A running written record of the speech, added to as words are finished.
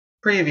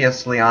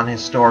Previously on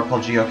Historical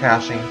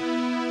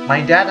Geocaching,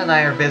 my dad and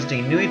I are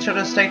visiting New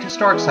Echota State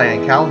Historic Site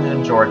in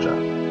Calhoun, Georgia,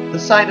 the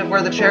site of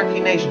where the Cherokee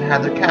Nation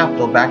had their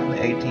capital back in the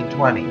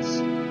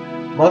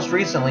 1820s. Most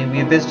recently,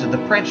 we visited the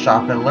print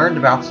shop and learned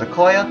about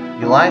Sequoia,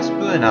 Elias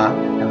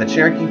Boudinot, and the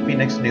Cherokee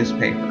Phoenix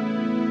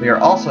newspaper. We are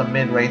also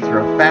midway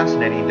through a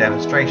fascinating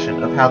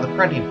demonstration of how the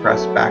printing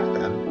press back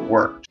then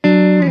worked.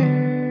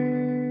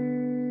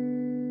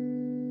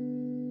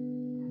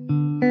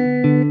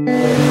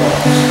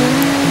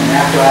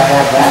 After I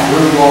have that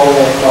groove all the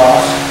way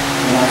across,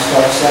 and I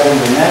start setting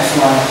the next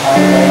line of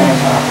pipe right on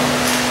top of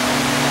it.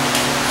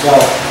 So,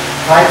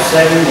 pipe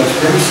setting was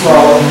pretty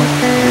slow,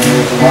 and there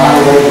was a lot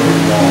of labor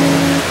involved.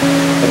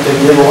 But they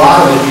did a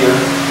lot of it here,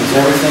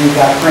 because everything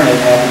got printed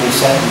had to be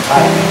set and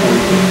typed before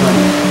you could print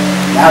it.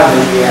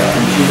 Nowadays we have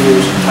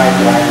computers and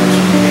typewriters,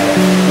 and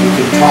you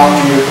can talk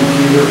to your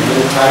computer and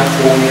it'll type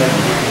for you, and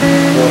you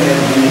can go ahead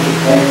and image a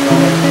plate from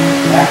it.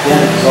 Back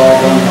then it was all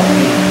done by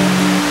hand.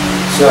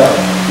 So,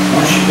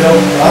 once you build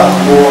up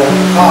your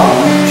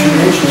column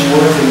 2 inches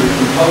worth of your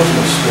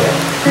composing stick,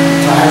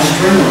 tie a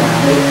string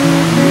around it,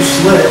 and you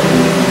slip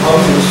the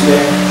composing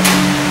stick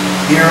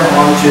here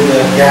onto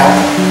the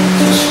galley.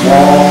 It's a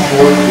small,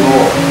 short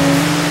drawer.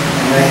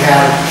 And they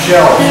have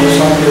shelves.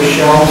 So some of the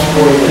shelves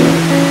for the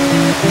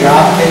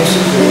job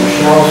cases, there were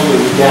shelves for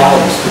the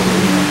galleys to be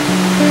in.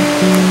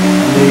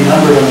 And they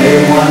numbered them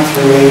A1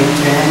 through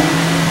A10,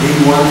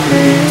 B1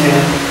 through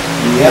B10.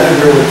 And the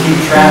editor would keep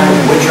track of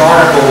which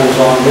article was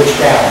on which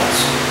galleys.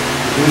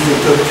 It usually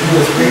took 2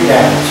 or 3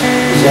 galleys.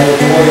 His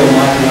editorial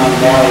might be on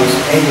galleys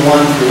A1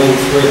 through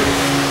A3.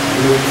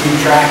 He would keep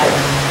track of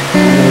it.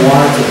 When they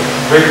wanted to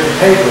break the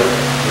paper,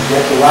 to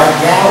get the right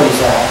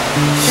galleys out,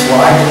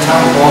 slide the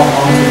type off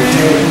onto the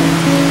table.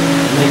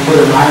 And they put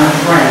an iron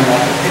frame,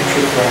 like a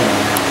picture frame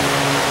around it.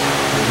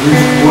 They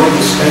used wood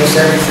to space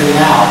everything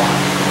out,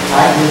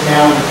 tighten it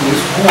down with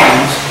these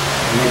horns,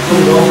 and they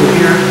put it over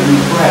here in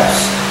the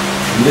press.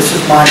 And this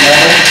is my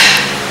metal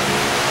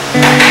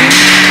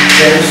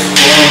case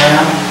going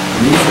around,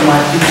 and these are my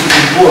pieces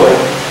of wood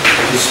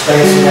to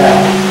space it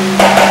out.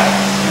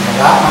 And I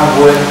got my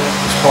wood,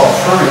 it's called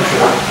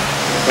furniture,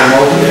 from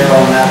over there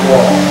on that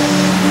wall.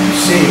 You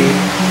see,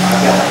 I've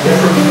got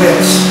different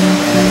widths,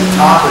 and at the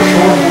top are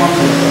short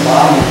ones, and at the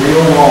bottom are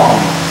real long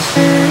ones.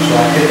 So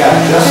I pick out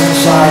just the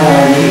side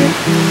I need,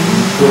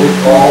 and put it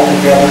all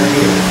together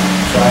here.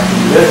 So I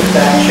can lift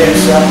that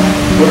chase up,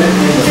 put it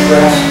in the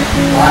press,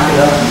 lock it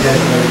up, and get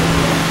it ready.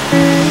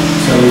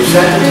 So we've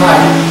set the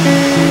type.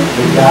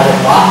 We've got it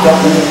locked up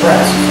in the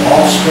press. It's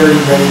all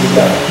sturdy, ready to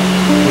go.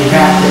 We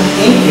have to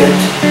ink it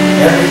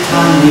every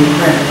time we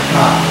print the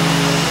copy.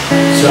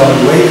 So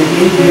the way the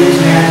Indians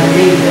had to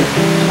ink it,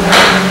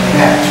 they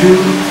had 2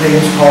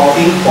 things called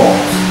ink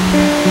balls.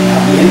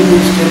 Now the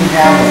Indians didn't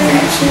have a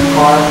fancy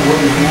carved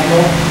wooden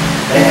handle.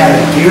 They had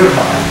a deer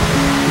hide.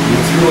 You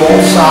threw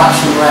old socks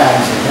and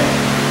rags in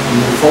it. And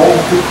they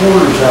folded the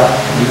corners up,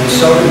 and they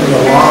sewed it with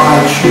a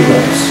rawhide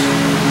shoelace.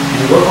 And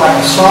it looked like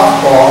a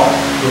softball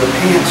with a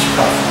pants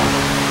cuff on it.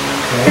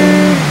 Okay?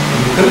 And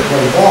you couldn't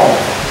play ball with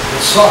it.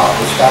 It's soft.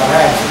 It's got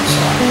rags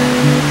inside.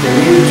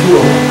 They needed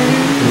 2 of them.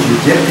 Because you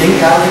dipped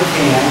ink out of the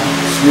can,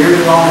 smeared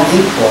it on an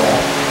ink ball,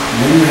 and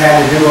then you had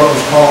to do what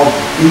was called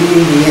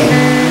beating the ink.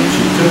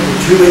 So you took the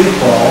 2 ink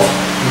balls,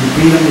 and you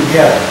beat them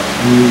together.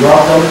 And you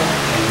rubbed them,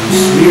 and you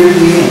smeared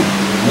the ink.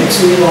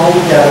 Mixing it all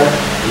together,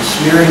 and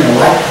smearing a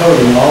light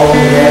coating all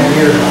over that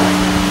deer hide.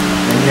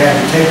 Then you had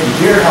to take the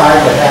deer hide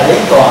that had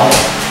ink on it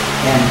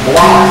and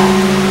blot it.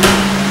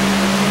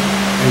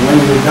 And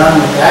when you were done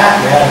with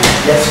that, you had to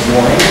get some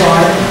more ink on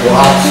it and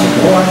blot some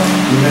more.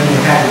 And then you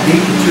had to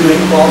beat the 2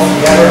 ink balls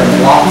together and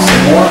blot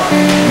some more.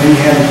 And then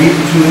you had to beat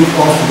the 2 ink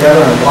balls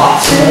together and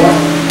blot some more.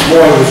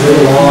 Boy, it was a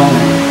really long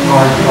and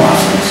hard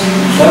process.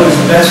 That was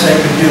the best they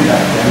could do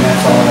back then.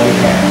 That's all they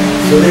had.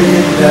 So they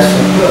did the best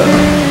they could.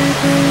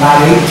 By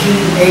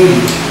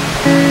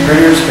 1880,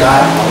 printers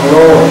got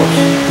rollers.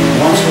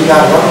 Once we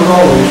got rubber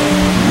rollers,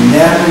 we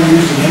never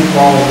used an ink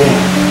ball again.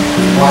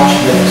 Watch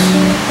this.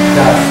 I've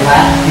got a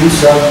flat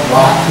piece of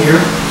rock here,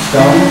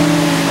 stone,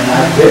 and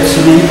I dip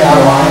some ink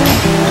out on it.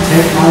 I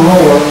take my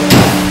roller,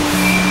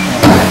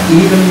 and I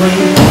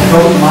evenly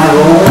coat my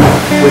roller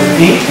with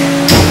ink,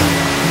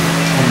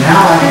 and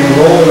now I can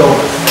roll it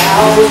over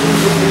thousands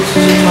of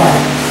pieces of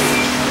type.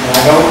 And I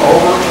don't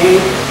over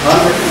ink,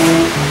 under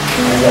ink,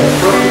 and get a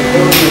perfect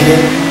coating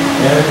in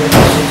every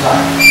piece of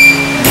type.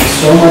 And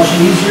it's so much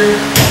easier,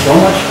 so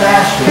much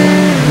faster,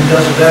 and it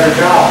does a better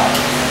job.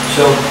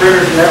 So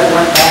printers never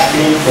went back to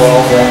ink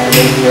balls after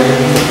they did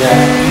everything with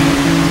that.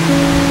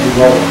 They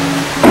roll it.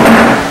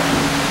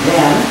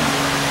 Then,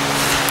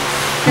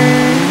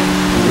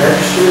 you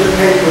register the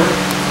paper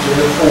to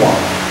the form.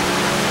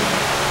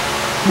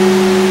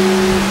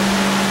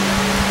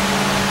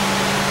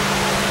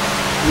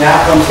 Now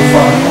comes the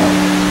fun part.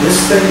 This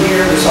thing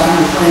here, this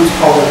iron frame is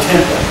called a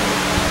template.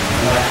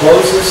 When I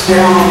close this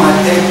down on my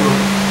paper,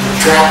 it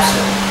traps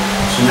it.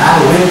 So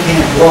now the wind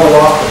can't blow it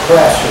off the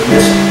press or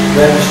miss it,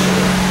 register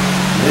it.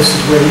 And this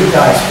is where you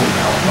guys can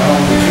help. Why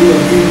don't the 2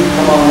 of you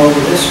come on over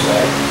this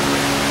way.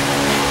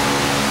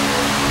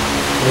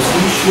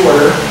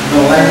 shorter. I'm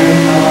going to let him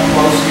come up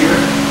close here.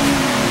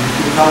 You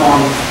can come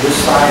on this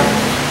side.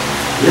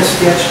 This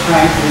gets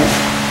cranked in.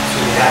 So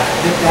you have to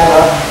pick that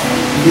up,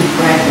 keep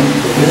cranking,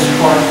 but this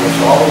part goes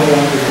all the way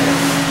under there.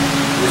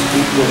 Just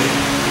keep pushing.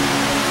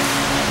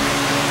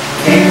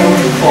 Can't go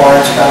too far,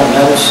 it's got a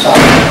metal stop.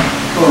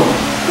 Boom.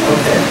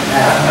 Okay,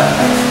 now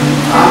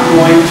I'm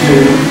going to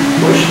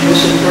push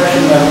this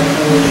impression level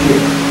towards you.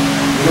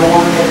 You don't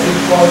want to get too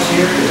close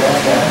here because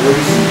that's got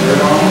grease and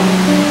dirt on it.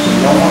 So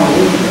you don't want to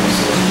leave this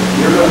system.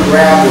 You're going to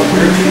grab with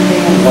your two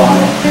hands on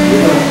it.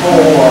 You're going to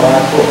pull while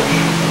I push.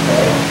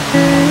 Okay?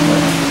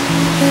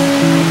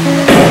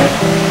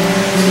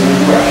 It's an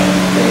impression.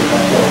 Okay,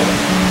 let's go.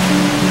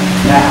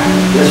 Now,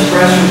 this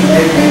press was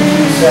made in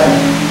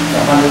 1870. It's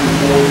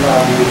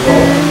 145 years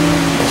old.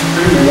 It's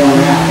pretty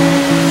worn out.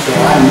 So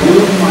I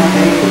move my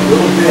paint a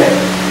little bit,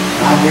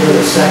 and I give it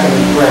a second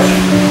impression.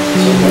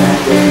 So we're going to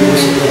have to go through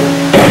this again.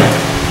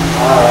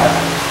 Alright.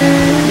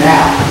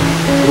 Now,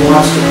 who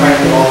wants to crank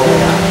it all the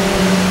way out?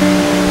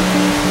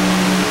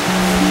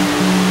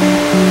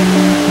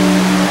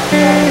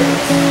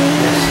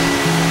 Yes.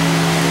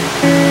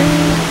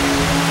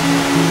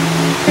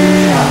 Good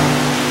job.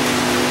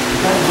 You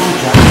got a good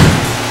job.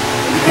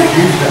 You can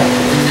use that.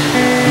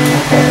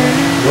 Okay.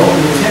 You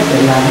open the tip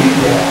and now you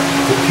get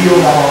to peel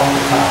that off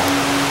the top.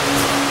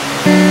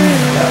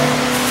 Yep.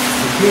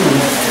 You're peeling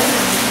it.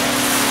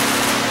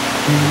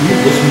 You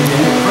just need to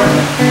impress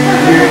it.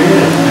 Here it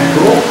is. Isn't that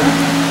cool?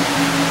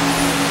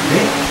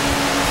 Okay.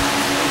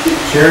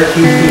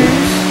 Cherokee Phoenix.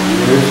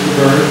 Here's the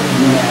bird and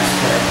the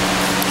masthead.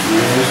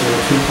 Here's the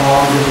two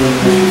columns of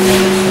English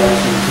and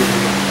starts into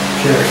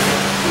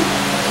Cherokee.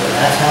 So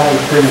that's how they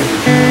printed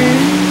it.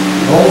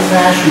 The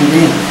old-fashioned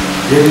ink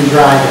didn't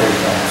dry very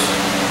fast.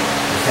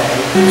 Okay?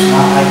 It's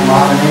not like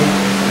modern ink.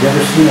 You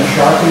ever seen a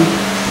Sharpie?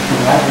 You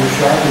can write your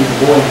Sharpie,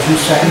 boy, in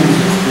 2 seconds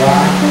it's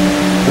dry.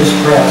 This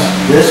press,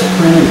 this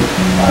printing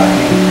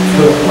ink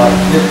took like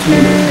 15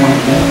 to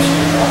 20 minutes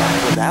to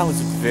dry. That was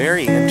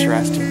very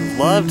interesting.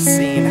 Loved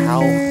seeing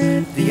how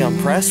the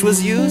press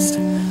was used.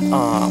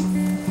 A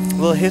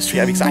little history,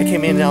 because I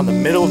came in down the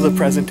middle of the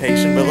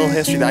presentation, but a little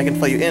history that I can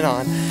fill you in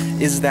on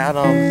is that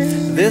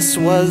this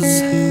was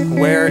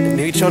where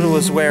New Echota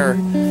was where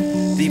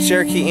the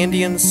Cherokee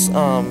Indians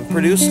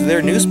produced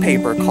their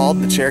newspaper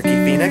called the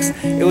Cherokee Phoenix.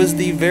 It was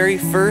the very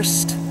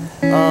first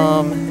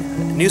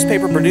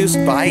newspaper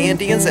produced by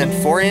Indians and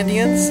for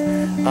Indians.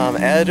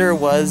 Editor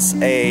was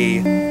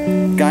a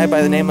guy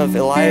by the name of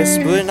Elias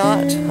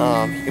Boudinot.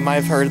 You might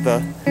have heard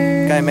the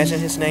guy mention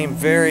his name.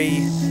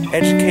 Very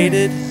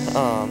educated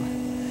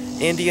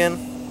Indian.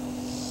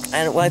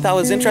 And what I thought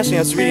was interesting, I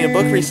was reading a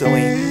book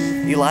recently.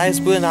 Elias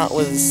Boudinot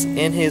was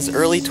in his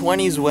early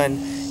 20s when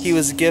he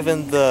was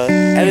given the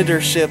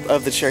editorship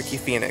of the Cherokee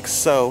Phoenix.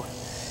 So,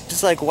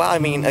 just like, wow, I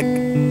mean, a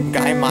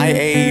guy my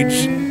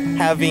age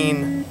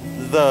having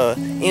the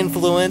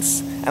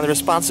influence and the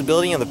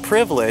responsibility and the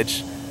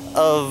privilege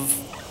of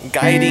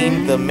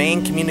guiding the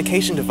main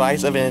communication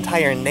device of an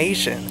entire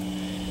nation.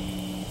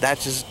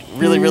 That's just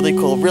really, really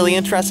cool. Really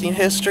interesting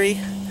history.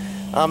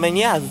 And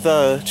yeah,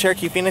 the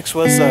Cherokee Phoenix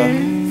was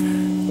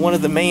one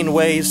of the main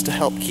ways to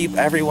help keep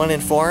everyone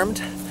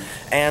informed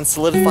and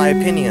solidify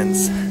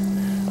opinions.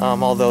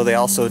 Although they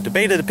also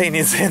debated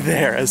opinions in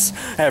there, as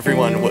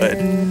everyone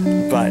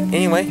would. But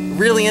anyway,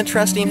 really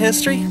interesting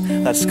history.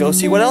 Let's go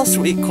see what else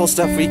cool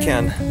stuff we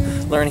can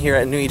learn here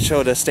at New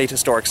Echota State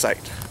Historic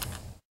Site.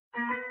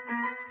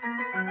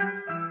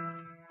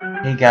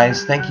 Hey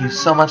guys, thank you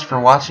so much for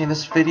watching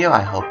this video.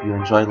 I hope you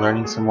enjoyed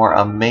learning some more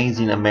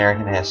amazing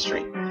American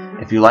history.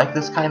 If you like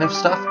this kind of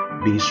stuff,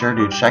 be sure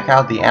to check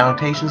out the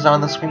annotations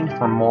on the screen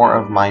for more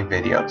of my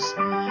videos.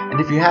 And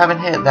if you haven't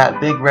hit that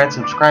big red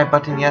subscribe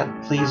button yet,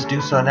 please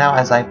do so now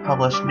as I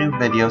publish new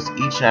videos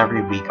each and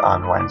every week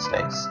on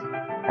Wednesdays.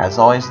 As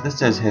always,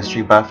 this is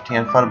History Buff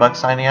TN Photobug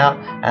signing out,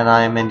 and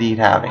I am indeed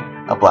having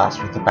a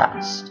blast with the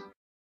past.